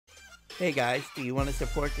Hey guys, do you want to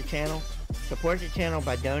support the channel? Support the channel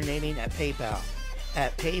by donating at PayPal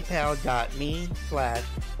at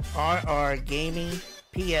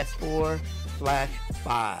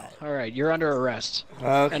paypal.me/rrgamingps4/5. Alright, you're under arrest.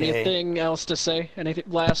 Okay. Anything else to say? Any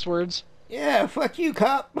last words? Yeah, fuck you,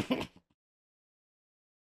 cop.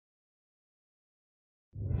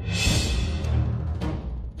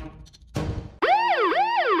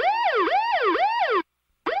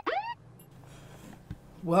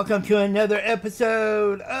 Welcome to another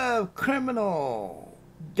episode of Criminal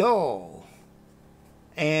D.o.L.E.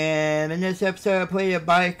 And in this episode, I play a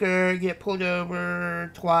biker, get pulled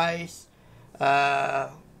over twice.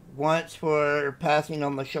 Once for passing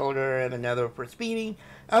on the shoulder and another for speeding.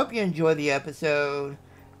 I hope you enjoy the episode.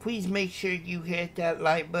 Please make sure you hit that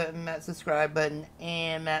like button, that subscribe button,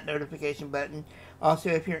 and that notification button.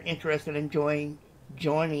 Also, if you're interested in joining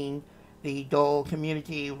the D.o.L.E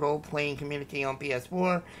community, role-playing community on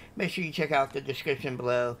PS4, make sure you check out the description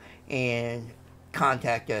below and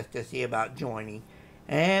contact us to see about joining.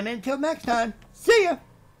 And until next time, see ya!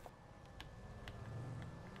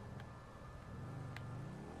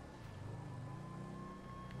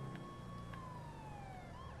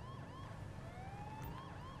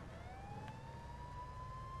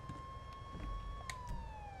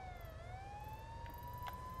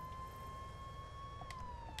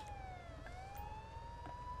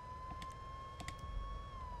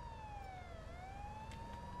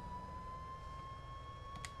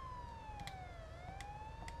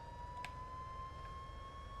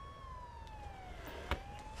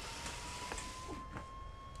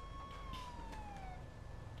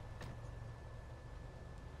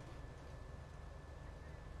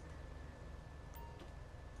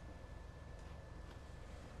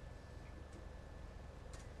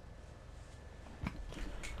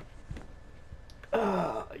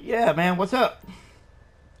 Yeah, man, what's up?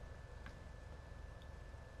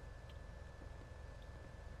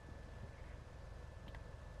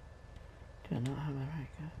 Do I not have my right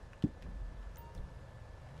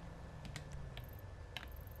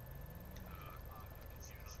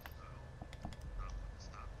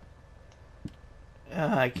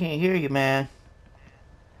I can't hear you, man.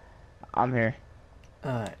 I'm here.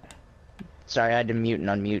 Alright. Sorry, I had to mute and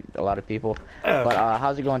unmute a lot of people. Okay. But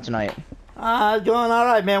how's it going tonight? Doing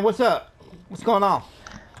alright, man. What's up? What's going on?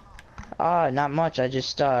 Not much. I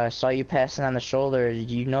just saw you passing on the shoulder.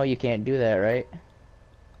 You know you can't do that, right?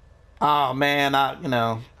 Oh, man,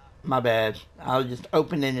 my bad. I was just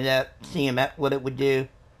opening it up, seeing what it would do.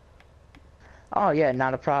 Oh yeah,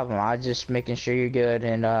 not a problem. I was just making sure you're good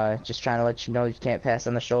and just trying to let you know you can't pass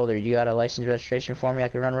on the shoulder. You got a license registration for me I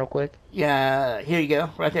can run real quick? Yeah, here you go,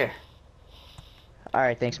 right there.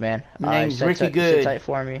 Alright, thanks man. My name's Ricky Sit Good. tight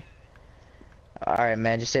for me. Alright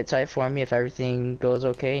man, just sit tight for me. If everything goes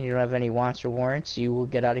okay and you don't have any wants or warrants, you will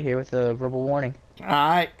get out of here with a verbal warning.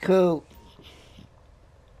 Alright, cool.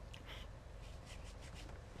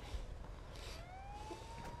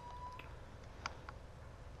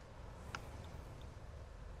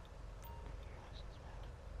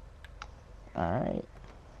 Alright.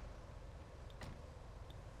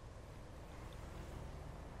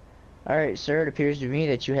 Alright, sir, it appears to me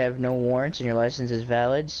that you have no warrants and your license is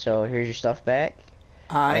valid, so here's your stuff back.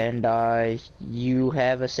 Alright. And you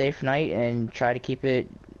have a safe night and try to keep it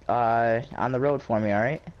on the road for me,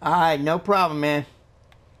 alright? Alright, no problem, man.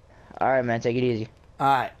 Alright, man, take it easy.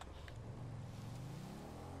 Alright.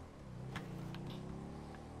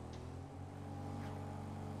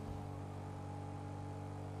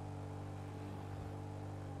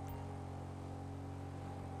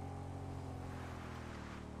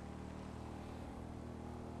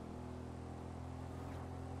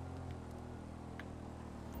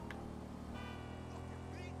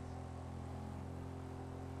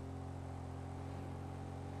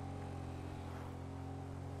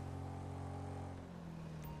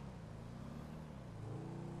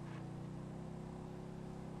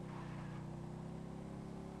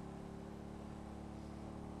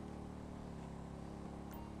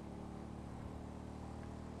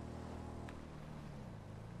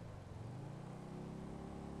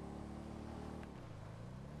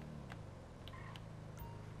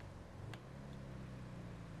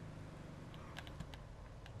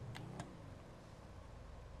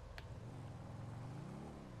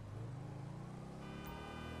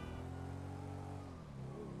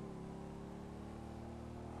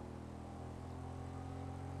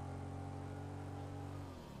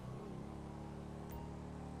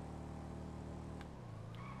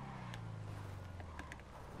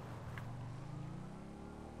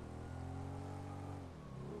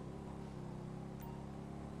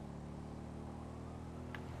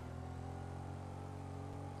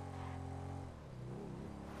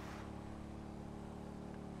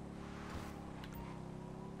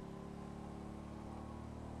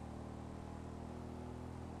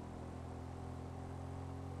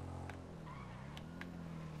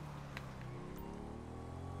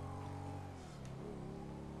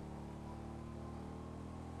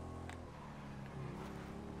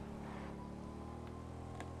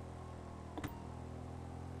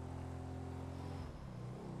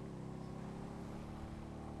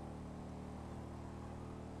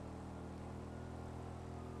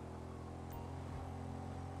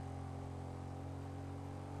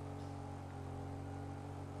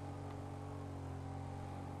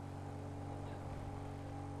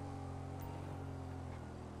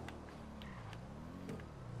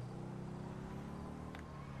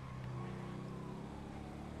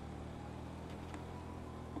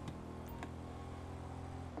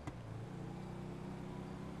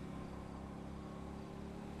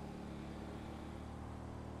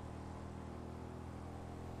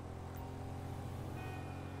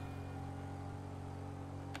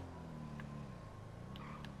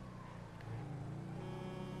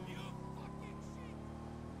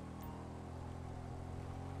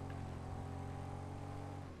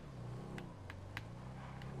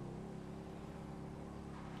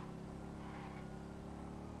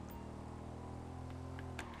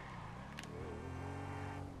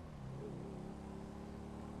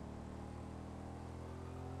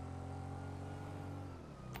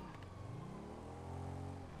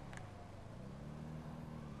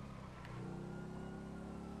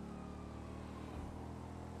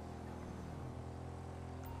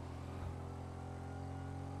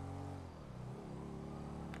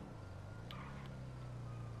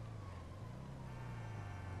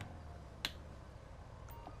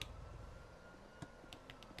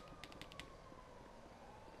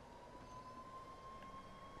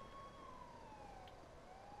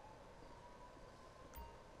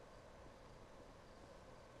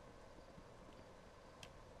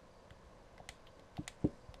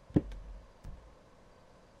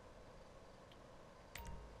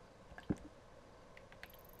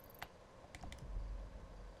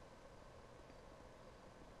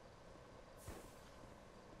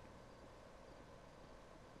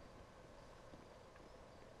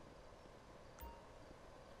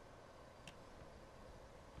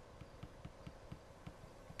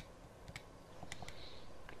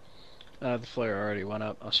 The flare already went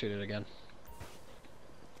up. I'll shoot it again.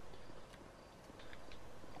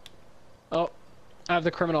 Oh, I have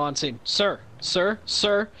the criminal on scene. Sir, sir,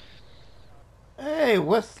 sir. Hey,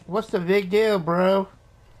 what's the big deal, bro?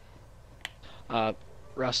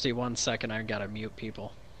 Rusty, 1 second. I gotta mute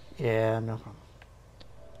people. Yeah, no problem.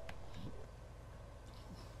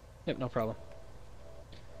 Yep, no problem.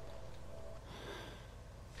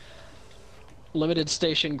 Limited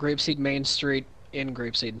station, Grapeseed Main Street in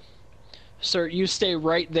Grapeseed. Sir, you stay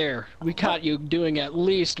right there. We caught you doing at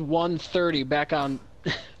least 130 back on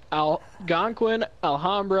Algonquin,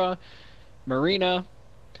 Alhambra, Marina,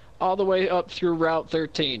 all the way up through Route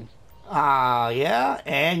 13. Yeah?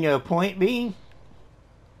 And your point being?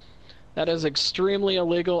 That is extremely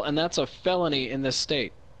illegal, and that's a felony in this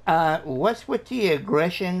state. What's with the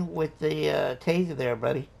aggression with the taser there,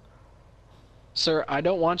 buddy? Sir, I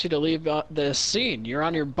don't want you to leave the scene. You're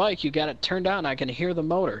on your bike. You got it turned on. I can hear the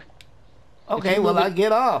motor. Okay, well, I'll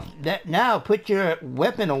get off. Now put your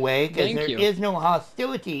weapon away, because there is no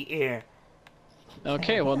hostility here.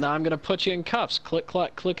 Okay, well, now I'm going to put you in cuffs. Click,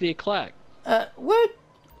 clack, clickety-clack. What?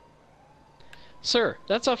 Sir,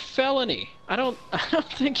 that's a felony. I don't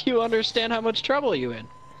think you understand how much trouble you're in.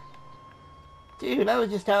 Dude, I was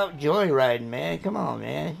just out joyriding, man. Come on,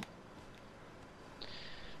 man.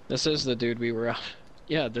 This is the dude we were out.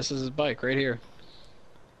 Yeah, this is his bike right here.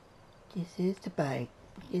 This is the bike.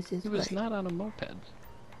 This is He was not on a moped.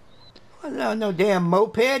 Well, no damn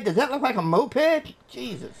moped. Does that look like a moped?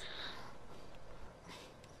 Jesus.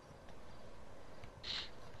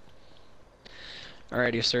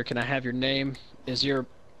 Alrighty, sir. Can I have your name? Is your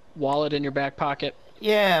wallet in your back pocket?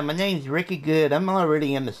 Yeah, my name's Ricky Good. I'm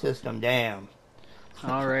already in the system. Damn.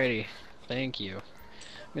 Alrighty. Thank you.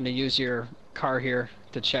 I'm going to use your car here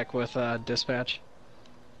to check with dispatch.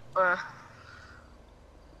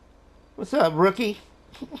 What's up, rookie?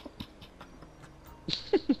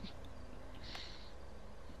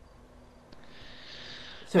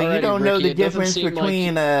 So Alrighty, you don't know Ricky, the difference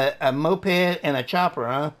between like a moped and a chopper,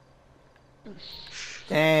 huh?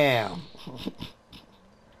 Damn.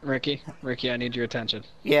 Ricky, I need your attention.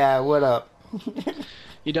 Yeah, what up?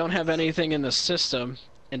 You don't have anything in the system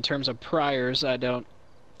in terms of priors. I don't.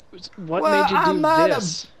 What Well, made you do I'm not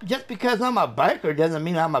this? Just because I'm a biker doesn't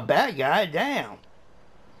mean I'm a bad guy. Damn.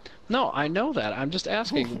 No, I know that. I'm just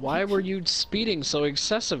asking, why were you speeding so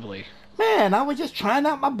excessively? Man, I was just trying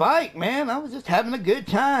out my bike, man. I was just having a good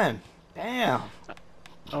time. Damn.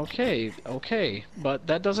 Okay, but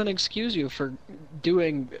that doesn't excuse you for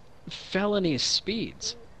doing felony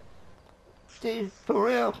speeds. Dude, for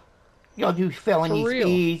real. Y'all do felony For real.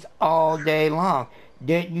 speeds all day long.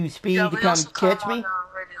 Didn't you speed Yeah, to we come also catch caught me? on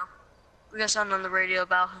radio. We got something on the radio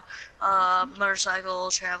about motorcycle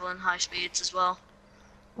traveling high speeds as well.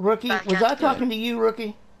 Rookie, Back was at I the- talking to you,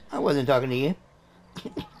 Rookie? I wasn't talking to you.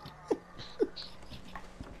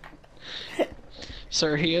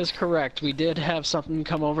 Sir, he is correct. We did have something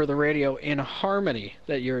come over the radio in Harmony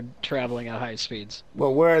that you're traveling at high speeds.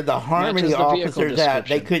 Well, where are the Harmony Matches the vehicle officers at?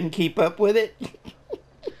 They description. couldn't keep up with it?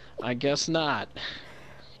 I guess not.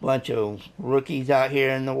 Bunch of rookies out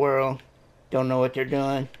here in the world. Don't know what they're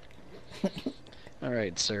doing.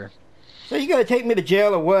 Alright, sir. So you gonna take me to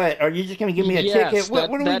jail or what? Are you just gonna give me a ticket? What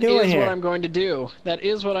are we doing that is here? what I'm going to do. That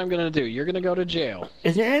is what I'm going to do. You're going to go to jail.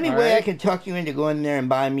 Is there any All way I right. can talk you into going there and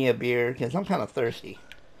buying me a beer? Because I'm kind of thirsty.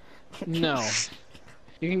 No.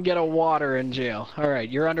 You can get a water in jail. Alright,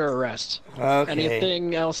 you're under arrest. Okay.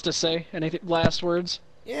 Anything else to say? Any last words?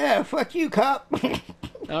 Yeah, fuck you, cop.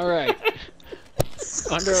 Alright.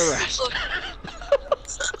 Under arrest.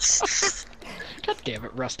 God damn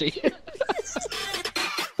it, Rusty.